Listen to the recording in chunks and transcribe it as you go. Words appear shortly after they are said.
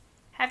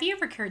Have you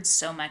ever cared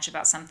so much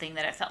about something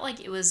that it felt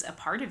like it was a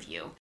part of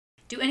you?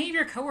 Do any of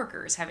your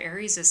coworkers have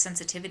areas of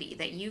sensitivity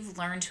that you've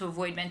learned to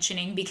avoid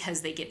mentioning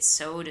because they get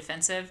so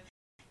defensive?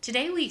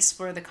 Today, we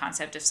explore the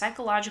concept of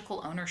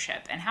psychological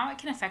ownership and how it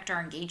can affect our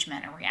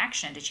engagement and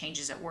reaction to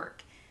changes at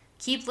work.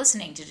 Keep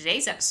listening to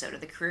today's episode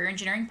of the Career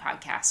Engineering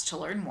Podcast to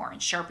learn more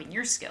and sharpen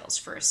your skills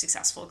for a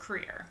successful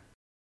career.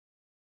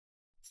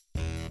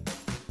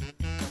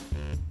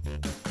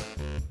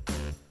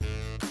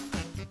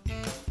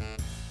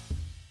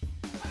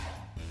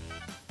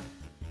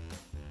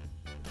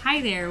 Hi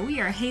there, we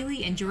are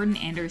Haley and Jordan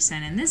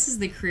Anderson, and this is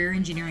the Career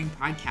Engineering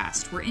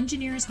Podcast, where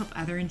engineers help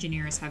other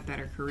engineers have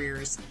better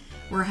careers.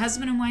 We're a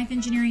husband and wife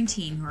engineering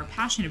team who are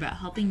passionate about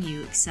helping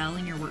you excel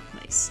in your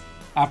workplace.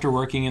 After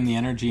working in the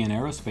energy and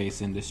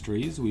aerospace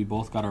industries, we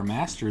both got our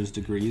master's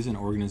degrees in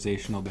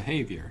organizational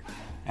behavior.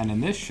 And in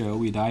this show,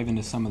 we dive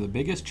into some of the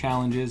biggest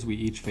challenges we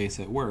each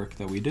face at work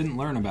that we didn't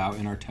learn about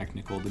in our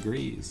technical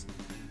degrees.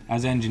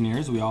 As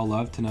engineers, we all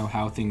love to know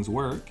how things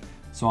work.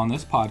 So on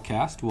this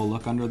podcast, we'll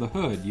look under the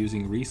hood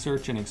using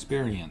research and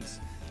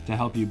experience to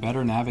help you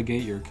better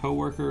navigate your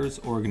coworkers,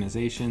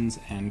 organizations,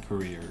 and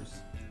careers.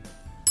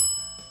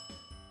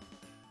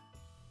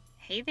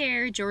 Hey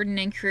there, Jordan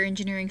and career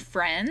engineering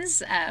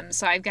friends.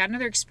 So I've got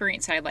another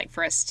experience I'd like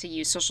for us to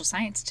use social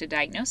science to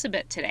diagnose a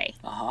bit today.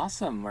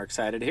 Awesome. We're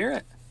excited to hear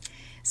it.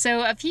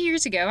 So a few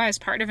years ago, I was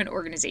part of an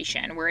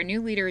organization where a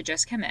new leader had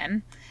just come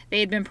in.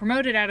 They had been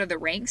promoted out of the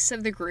ranks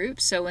of the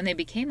group, so when they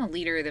became a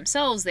leader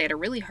themselves, they had a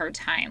really hard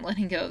time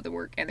letting go of the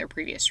work in their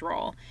previous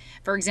role.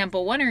 For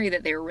example, one area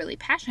that they were really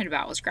passionate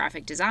about was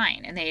graphic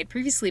design, and they had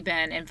previously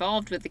been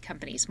involved with the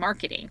company's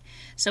marketing.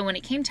 So when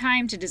it came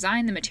time to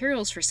design the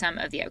materials for some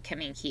of the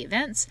upcoming key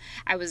events,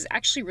 I was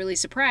actually really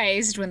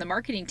surprised when the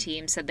marketing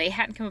team said they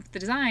hadn't come up with the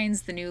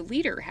designs the new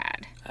leader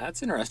had.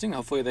 That's interesting.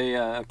 Hopefully they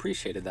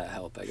appreciated that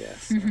help, I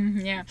guess.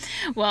 Yeah.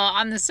 Well,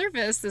 on the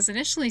surface, this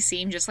initially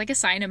seemed just like a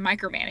sign of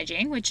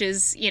micromanaging, which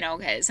is,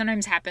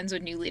 sometimes happens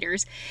with new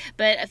leaders.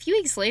 But a few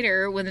weeks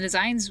later, when the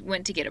designs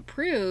went to get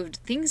approved,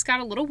 things got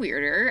a little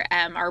weirder.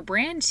 Our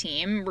brand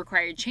team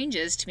required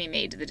changes to be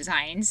made to the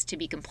designs to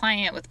be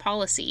compliant with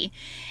policy.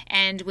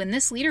 And when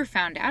this leader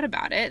found out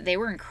about it, they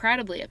were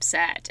incredibly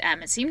upset.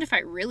 It seemed to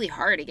fight really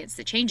hard against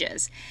the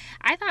changes.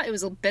 I thought it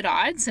was a bit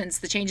odd since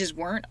the changes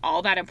weren't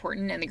all that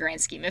important in the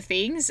grand scheme of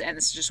things, and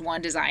this is just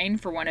one design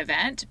for one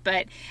event,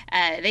 but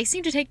they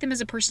seemed to take them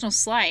as a personal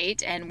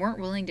slight and weren't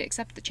willing to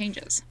accept the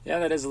changes. Yeah,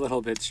 that is a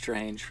little bit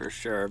strange for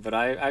sure, but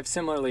I've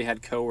similarly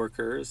had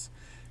coworkers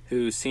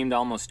who seemed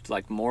almost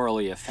like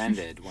morally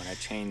offended when a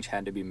change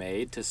had to be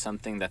made to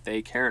something that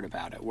they cared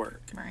about at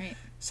work. Right.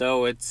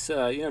 So it's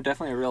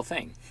definitely a real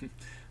thing.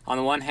 On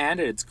the one hand,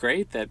 it's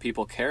great that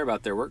people care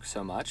about their work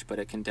so much, but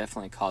it can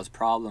definitely cause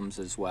problems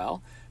as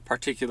well,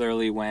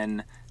 particularly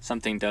when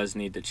something does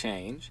need to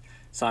change.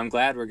 So I'm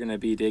glad we're going to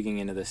be digging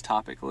into this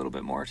topic a little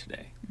bit more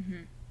today.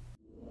 Mm-hmm.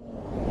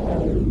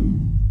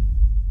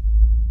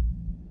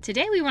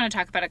 Today we want to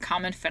talk about a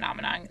common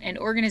phenomenon in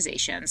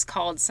organizations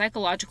called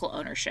psychological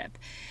ownership,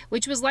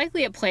 which was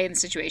likely at play in the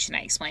situation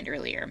I explained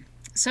earlier.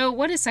 So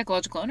what is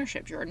psychological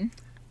ownership, Jordan?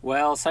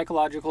 Well,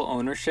 psychological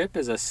ownership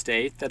is a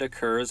state that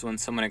occurs when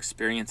someone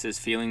experiences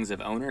feelings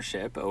of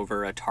ownership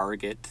over a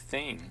target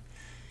thing.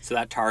 So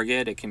that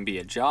target, it can be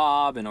a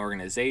job, an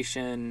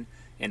organization,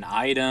 an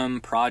item,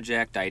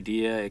 project,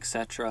 idea,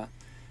 etc.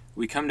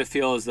 We come to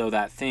feel as though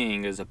that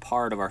thing is a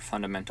part of our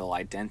fundamental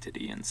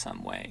identity in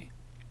some way.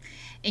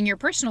 In your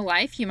personal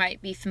life, you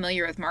might be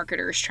familiar with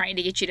marketers trying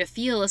to get you to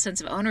feel a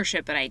sense of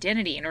ownership and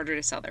identity in order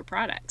to sell their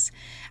products.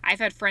 I've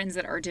had friends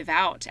that are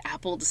devout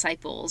Apple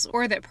disciples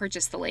or that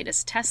purchase the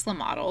latest Tesla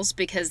models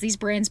because these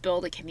brands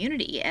build a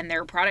community and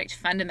their product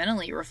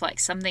fundamentally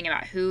reflects something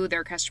about who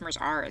their customers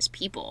are as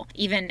people.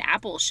 Even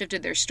Apple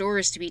shifted their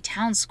stores to be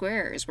town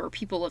squares where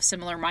people of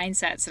similar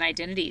mindsets and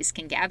identities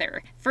can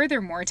gather.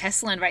 Furthermore,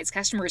 Tesla invites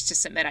customers to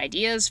submit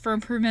ideas for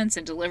improvements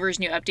and delivers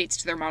new updates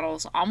to their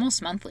models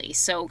almost monthly,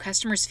 so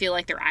customers feel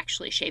like they're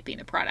actually shaping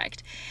the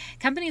product.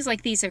 Companies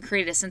like these have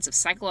created a sense of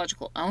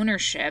psychological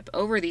ownership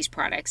over these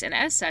products and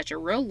as such a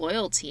real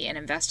loyalty and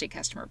invested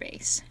customer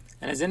base.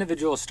 And as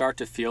individuals start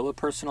to feel a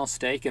personal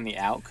stake in the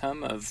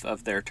outcome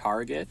of their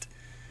target,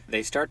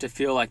 they start to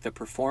feel like the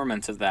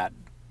performance of that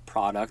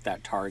product,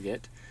 that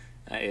target,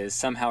 is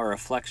somehow a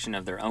reflection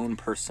of their own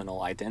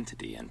personal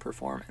identity and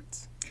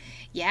performance.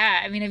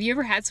 Yeah, have you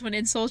ever had someone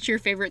insult your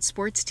favorite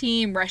sports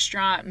team,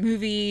 restaurant,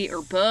 movie,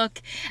 or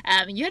book?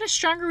 You had a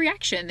stronger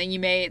reaction than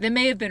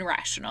may have been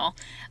rational.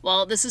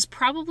 Well, this is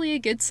probably a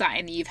good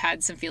sign that you've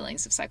had some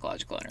feelings of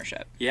psychological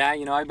ownership. Yeah,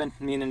 I've been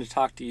meaning to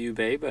talk to you,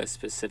 babe,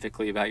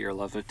 specifically about your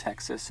love of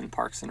Texas and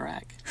Parks and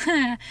Rec.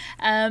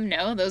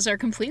 No, those are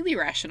completely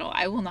rational.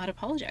 I will not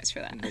apologize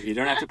for that. You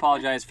don't have to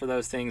apologize for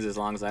those things as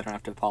long as I don't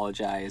have to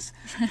apologize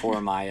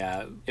for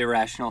my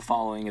irrational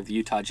following of the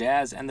Utah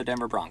Jazz and the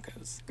Denver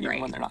Broncos,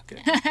 even when they're not good.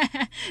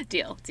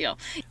 Deal.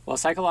 Well,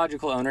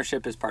 psychological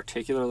ownership is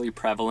particularly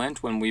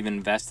prevalent when we've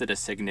invested a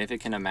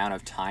significant amount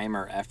of time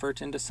or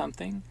effort into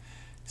something.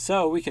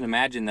 So we can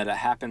imagine that it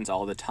happens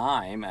all the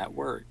time at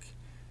work.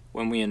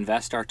 When we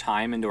invest our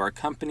time into our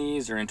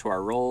companies or into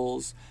our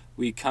roles,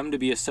 we come to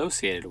be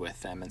associated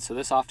with them, and so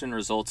this often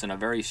results in a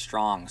very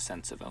strong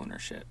sense of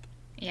ownership.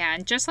 Yeah,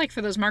 and just like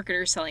for those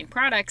marketers selling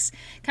products,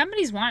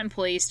 companies want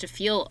employees to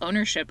feel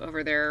ownership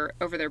over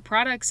their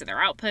products and their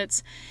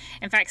outputs.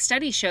 In fact,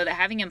 studies show that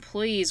having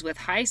employees with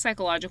high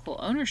psychological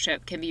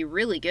ownership can be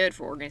really good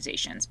for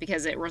organizations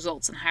because it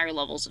results in higher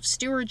levels of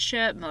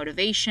stewardship,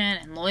 motivation,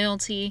 and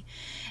loyalty.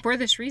 For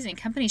this reason,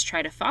 companies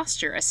try to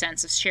foster a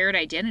sense of shared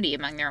identity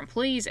among their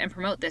employees and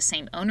promote this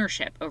same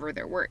ownership over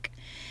their work.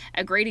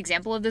 A great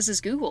example of this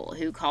is Google,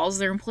 who calls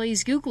their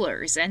employees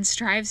Googlers and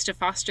strives to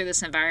foster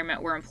this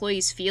environment where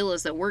employees feel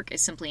as though work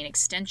is simply an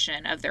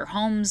extension of their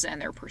homes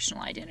and their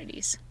personal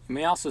identities. You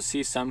may also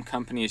see some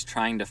companies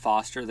trying to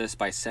foster this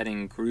by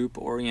setting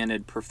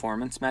group-oriented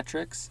performance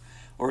metrics,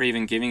 or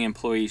even giving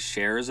employees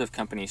shares of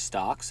company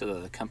stock so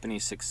that the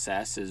company's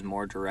success is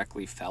more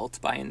directly felt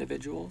by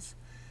individuals.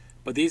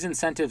 But these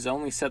incentives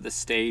only set the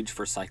stage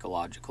for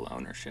psychological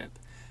ownership.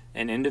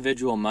 An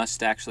individual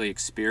must actually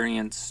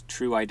experience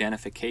true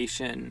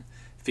identification,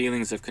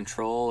 feelings of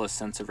control, a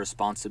sense of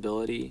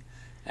responsibility,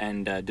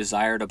 and a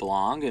desire to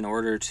belong in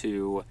order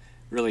to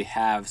really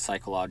have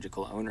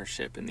psychological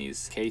ownership in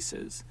these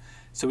cases.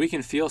 So we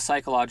can feel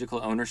psychological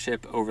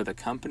ownership over the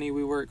company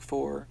we work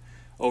for,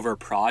 over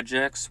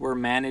projects we're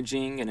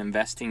managing and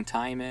investing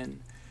time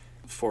in,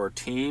 for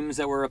teams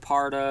that we're a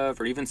part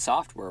of, or even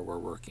software we're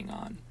working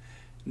on.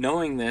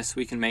 Knowing this,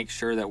 we can make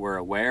sure that we're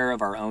aware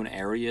of our own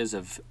areas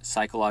of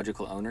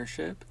psychological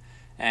ownership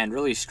and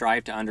really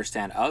strive to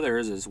understand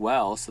others as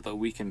well so that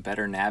we can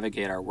better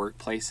navigate our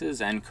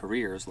workplaces and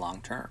careers long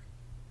term.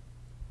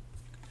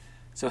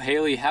 So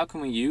Haley, how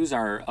can we use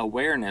our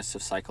awareness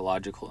of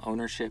psychological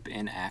ownership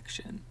in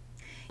action?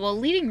 Well,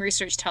 leading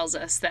research tells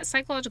us that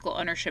psychological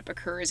ownership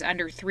occurs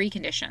under 3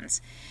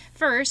 conditions.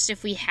 First,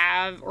 if we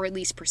have, or at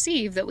least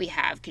perceive that we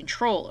have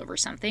control over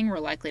something, we're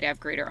likely to have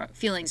greater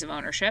feelings of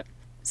ownership.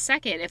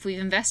 Second, if we've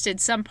invested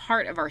some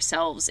part of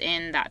ourselves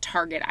in that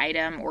target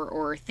item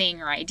or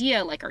thing or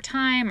idea, like our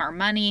time, our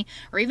money,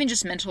 or even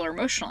just mental or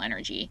emotional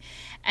energy.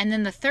 And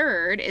then the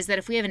third is that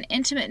if we have an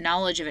intimate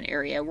knowledge of an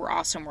area, we're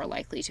also more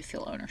likely to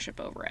feel ownership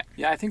over it.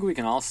 Yeah, I think we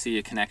can all see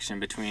a connection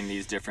between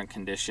these different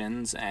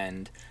conditions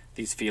and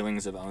these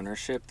feelings of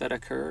ownership that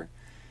occur.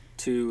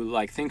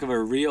 To think of a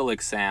real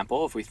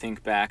example, if we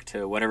think back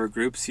to whatever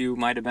groups you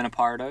might have been a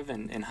part of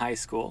in high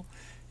school.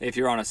 If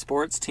you're on a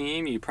sports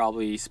team, you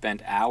probably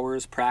spent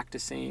hours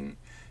practicing,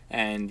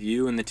 and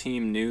you and the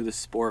team knew the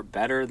sport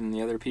better than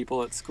the other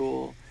people at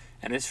school.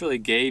 And this really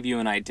gave you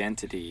an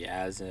identity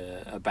as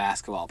a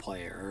basketball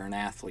player or an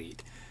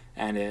athlete.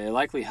 And it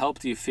likely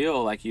helped you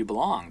feel like you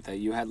belonged, that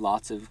you had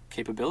lots of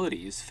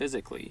capabilities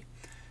physically.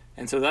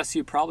 And so thus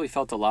you probably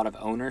felt a lot of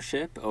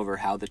ownership over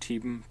how the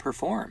team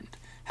performed,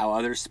 how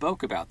others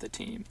spoke about the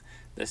team.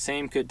 The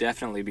same could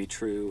definitely be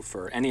true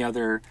for any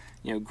other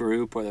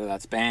group, whether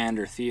that's band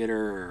or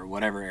theater or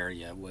whatever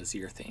area was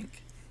your thing.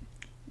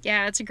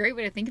 Yeah, that's a great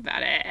way to think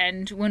about it.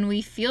 And when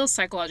we feel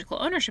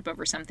psychological ownership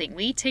over something,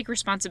 we take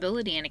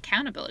responsibility and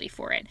accountability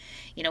for it.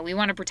 We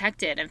want to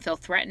protect it and feel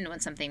threatened when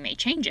something may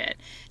change it.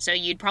 So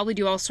you'd probably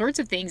do all sorts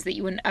of things that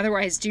you wouldn't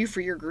otherwise do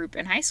for your group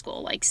in high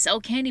school, like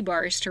sell candy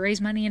bars to raise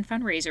money in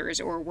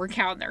fundraisers, or work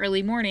out in the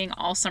early morning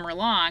all summer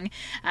long,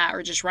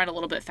 or just run a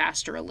little bit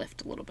faster or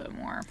lift a little bit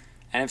more.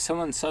 And if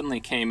someone suddenly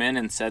came in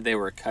and said they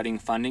were cutting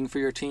funding for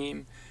your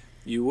team,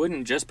 you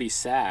wouldn't just be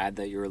sad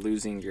that you were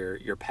losing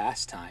your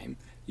pastime.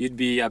 You'd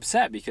be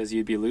upset because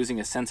you'd be losing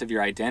a sense of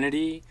your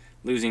identity,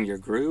 losing your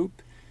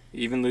group,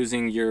 even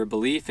losing your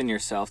belief in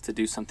yourself to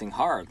do something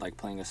hard like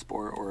playing a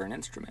sport or an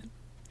instrument.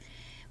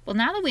 Well,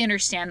 now that we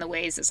understand the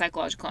ways that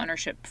psychological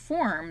ownership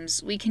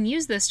forms, we can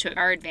use this to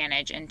our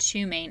advantage in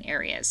 2 main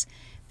areas.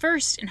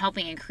 First, in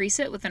helping increase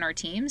it within our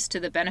teams to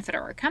the benefit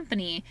of our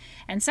company,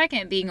 and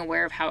second, being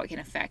aware of how it can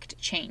affect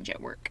change at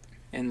work.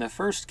 In the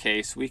first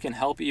case, we can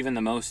help even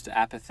the most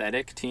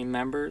apathetic team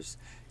members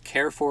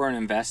care for and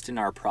invest in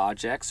our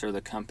projects or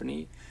the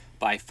company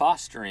by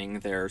fostering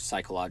their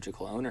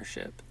psychological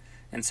ownership.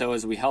 And so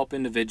as we help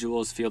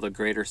individuals feel a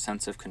greater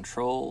sense of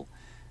control,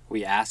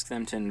 we ask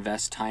them to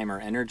invest time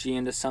or energy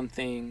into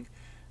something,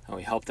 and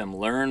we help them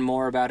learn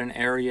more about an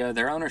area,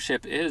 their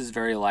ownership is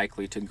very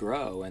likely to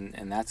grow,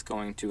 and that's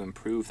going to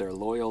improve their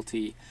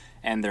loyalty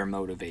and their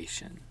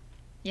motivation.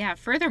 Yeah,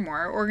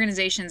 furthermore,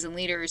 organizations and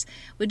leaders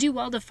would do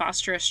well to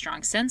foster a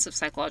strong sense of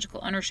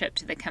psychological ownership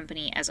to the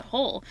company as a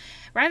whole,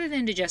 rather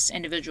than to just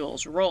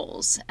individuals'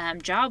 roles.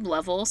 Job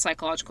level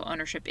psychological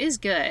ownership is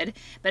good,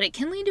 but it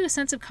can lead to a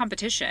sense of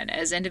competition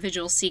as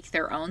individuals seek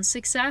their own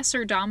success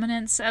or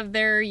dominance of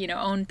their,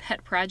 own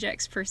pet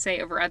projects per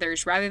se over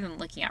others, rather than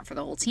looking out for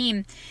the whole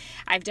team.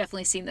 I've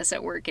definitely seen this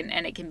at work, and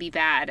it can be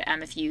bad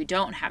if you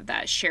don't have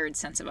that shared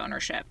sense of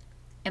ownership.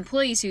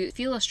 Employees who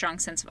feel a strong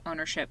sense of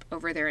ownership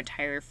over their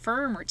entire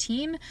firm or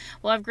team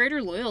will have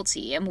greater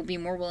loyalty and will be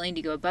more willing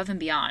to go above and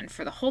beyond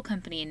for the whole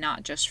company and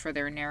not just for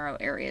their narrow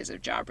areas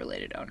of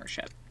job-related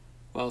ownership.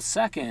 Well,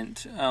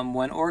 second,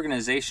 when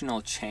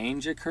organizational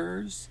change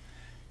occurs,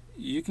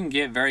 you can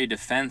get very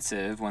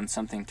defensive when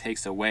something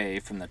takes away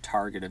from the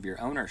target of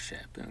your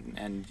ownership.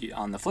 And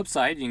on the flip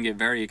side, you can get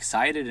very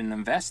excited and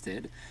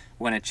invested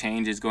when a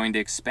change is going to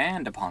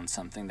expand upon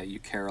something that you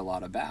care a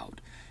lot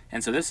about.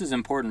 And so this is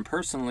important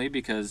personally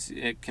because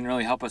it can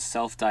really help us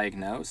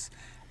self-diagnose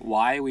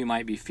why we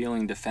might be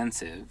feeling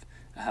defensive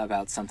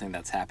about something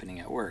that's happening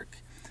at work.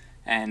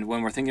 And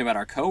when we're thinking about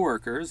our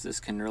coworkers, this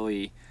can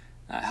really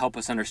help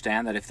us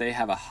understand that if they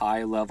have a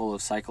high level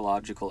of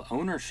psychological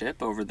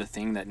ownership over the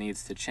thing that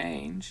needs to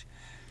change,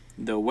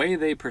 the way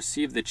they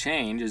perceive the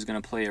change is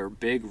going to play a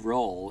big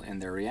role in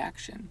their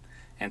reaction.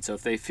 And so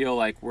if they feel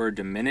like we're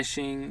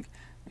diminishing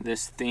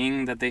this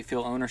thing that they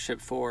feel ownership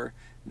for,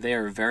 they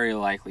are very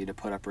likely to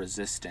put up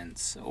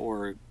resistance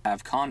or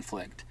have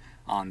conflict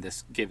on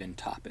this given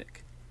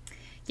topic.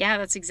 Yeah,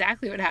 that's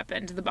exactly what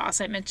happened to the boss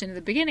I mentioned at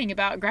the beginning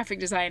about graphic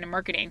design and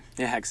marketing.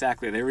 Yeah,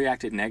 exactly. They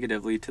reacted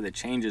negatively to the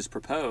changes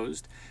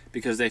proposed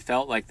because they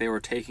felt like they were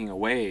taking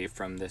away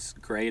from this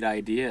great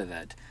idea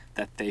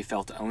that they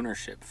felt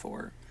ownership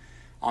for.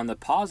 On the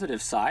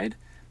positive side,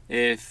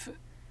 if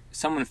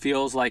someone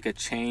feels like a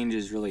change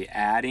is really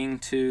adding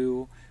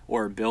to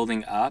or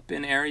building up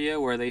an area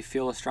where they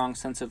feel a strong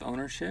sense of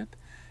ownership,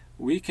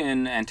 we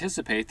can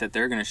anticipate that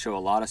they're going to show a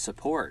lot of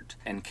support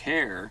and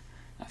care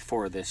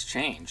for this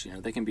change.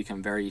 They can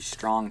become very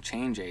strong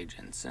change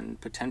agents and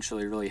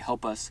potentially really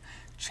help us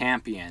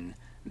champion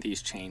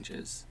these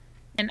changes.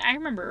 And I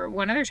remember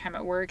one other time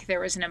at work,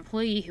 there was an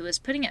employee who was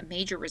putting up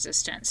major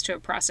resistance to a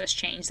process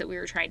change that we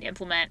were trying to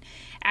implement.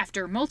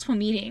 After multiple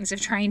meetings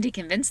of trying to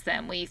convince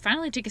them, we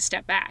finally took a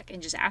step back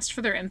and just asked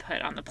for their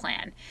input on the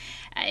plan.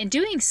 In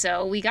doing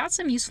so, we got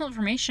some useful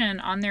information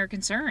on their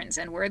concerns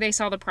and where they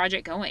saw the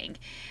project going.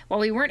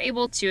 While we weren't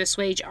able to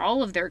assuage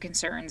all of their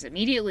concerns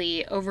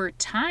immediately, over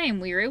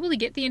time, we were able to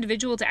get the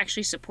individual to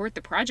actually support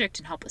the project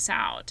and help us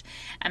out.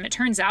 It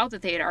turns out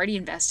that they had already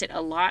invested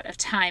a lot of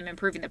time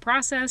improving the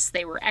process.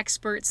 They were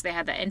experts. They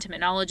had that intimate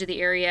knowledge of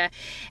the area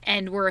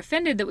and were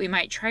offended that we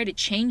might try to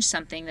change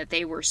something that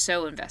they were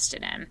so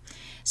invested in.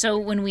 So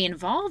when we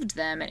involved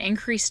them and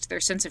increased their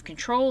sense of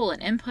control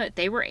and input,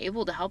 they were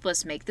able to help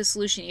us make the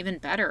solution even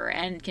better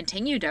and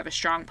continue to have a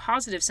strong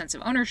positive sense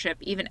of ownership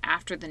even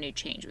after the new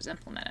change was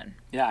implemented.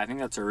 Yeah, I think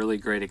that's a really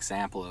great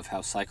example of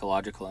how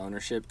psychological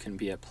ownership can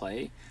be at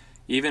play,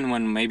 even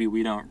when maybe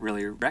we don't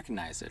really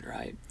recognize it,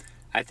 right?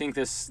 I think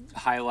this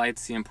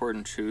highlights the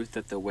important truth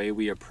that the way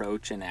we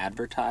approach and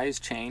advertise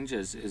change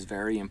is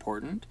very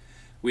important.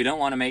 We don't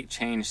want to make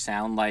change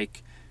sound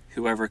like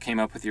whoever came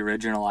up with the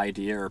original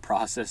idea or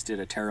process did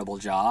a terrible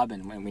job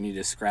and we need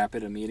to scrap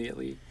it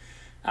immediately.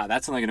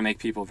 That's only going to make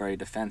people very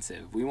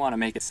defensive. We want to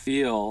make it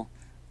feel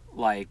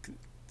like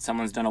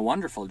someone's done a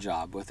wonderful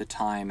job with the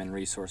time and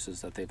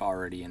resources that they've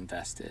already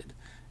invested.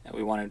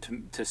 We want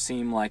it to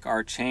seem like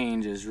our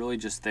change is really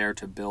just there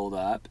to build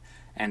up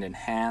and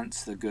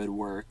enhance the good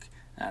work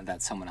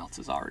that someone else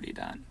has already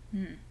done.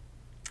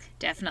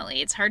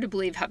 Definitely. It's hard to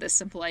believe how this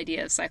simple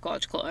idea of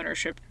psychological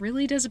ownership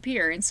really does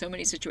appear in so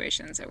many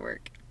situations at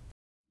work.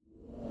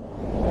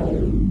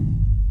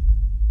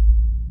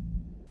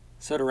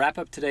 So to wrap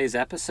up today's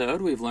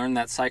episode, we've learned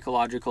that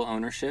psychological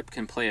ownership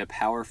can play a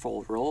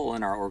powerful role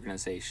in our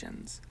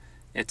organizations.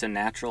 It's a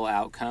natural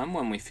outcome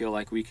when we feel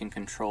like we can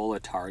control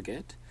a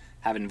target,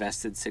 have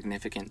invested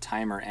significant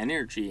time or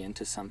energy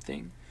into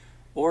something,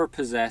 or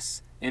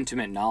possess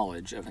intimate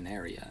knowledge of an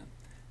area.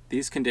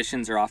 These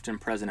conditions are often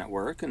present at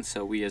work, and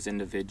so we as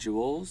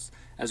individuals,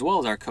 as well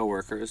as our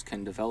coworkers,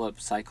 can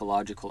develop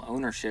psychological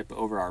ownership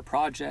over our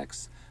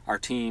projects, our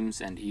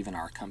teams, and even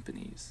our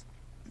companies.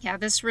 Yeah,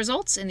 this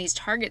results in these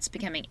targets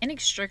becoming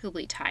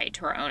inextricably tied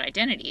to our own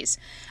identities,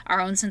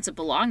 our own sense of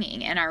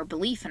belonging, and our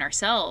belief in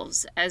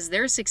ourselves, as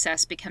their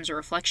success becomes a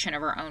reflection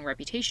of our own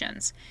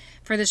reputations.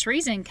 For this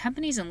reason,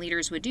 companies and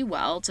leaders would do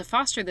well to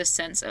foster this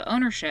sense of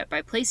ownership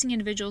by placing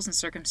individuals in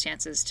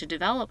circumstances to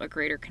develop a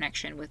greater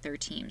connection with their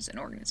teams and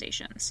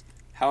organizations.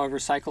 However,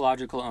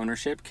 psychological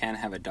ownership can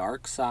have a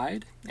dark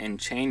side. In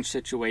change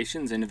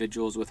situations,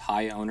 individuals with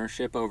high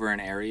ownership over an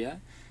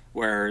area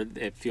where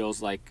it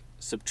feels like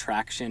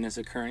subtraction is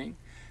occurring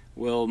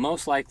will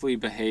most likely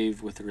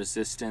behave with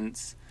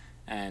resistance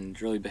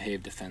and really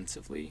behave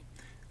defensively.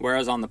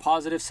 Whereas on the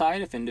positive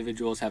side, if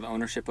individuals have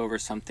ownership over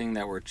something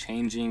that we're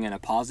changing in a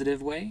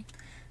positive way,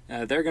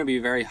 they're going to be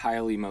very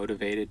highly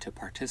motivated to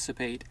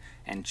participate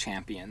and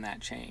champion that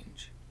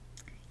change.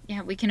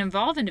 Yeah, we can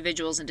involve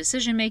individuals in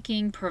decision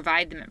making,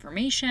 provide them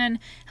information,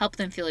 help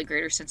them feel a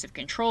greater sense of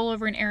control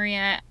over an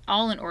area,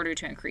 all in order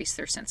to increase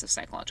their sense of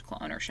psychological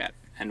ownership.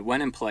 And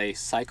when in place,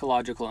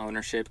 psychological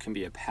ownership can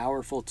be a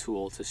powerful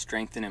tool to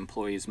strengthen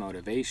employees'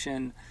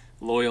 motivation,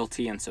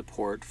 loyalty, and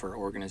support for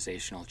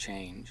organizational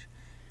change.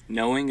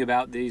 Knowing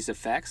about these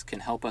effects can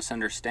help us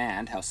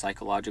understand how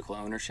psychological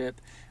ownership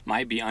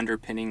might be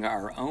underpinning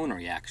our own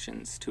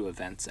reactions to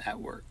events at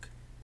work.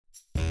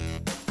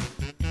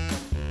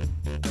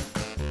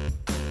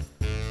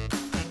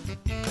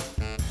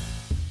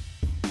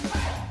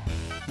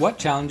 What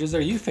challenges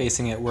are you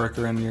facing at work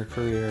or in your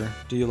career?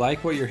 Do you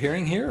like what you're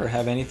hearing here or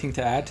have anything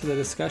to add to the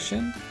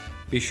discussion?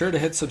 Be sure to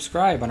hit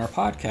subscribe on our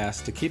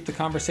podcast to keep the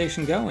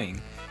conversation going,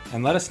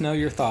 and let us know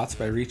your thoughts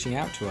by reaching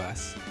out to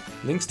us.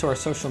 Links to our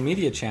social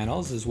media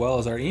channels as well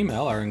as our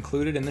email are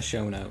included in the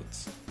show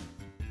notes.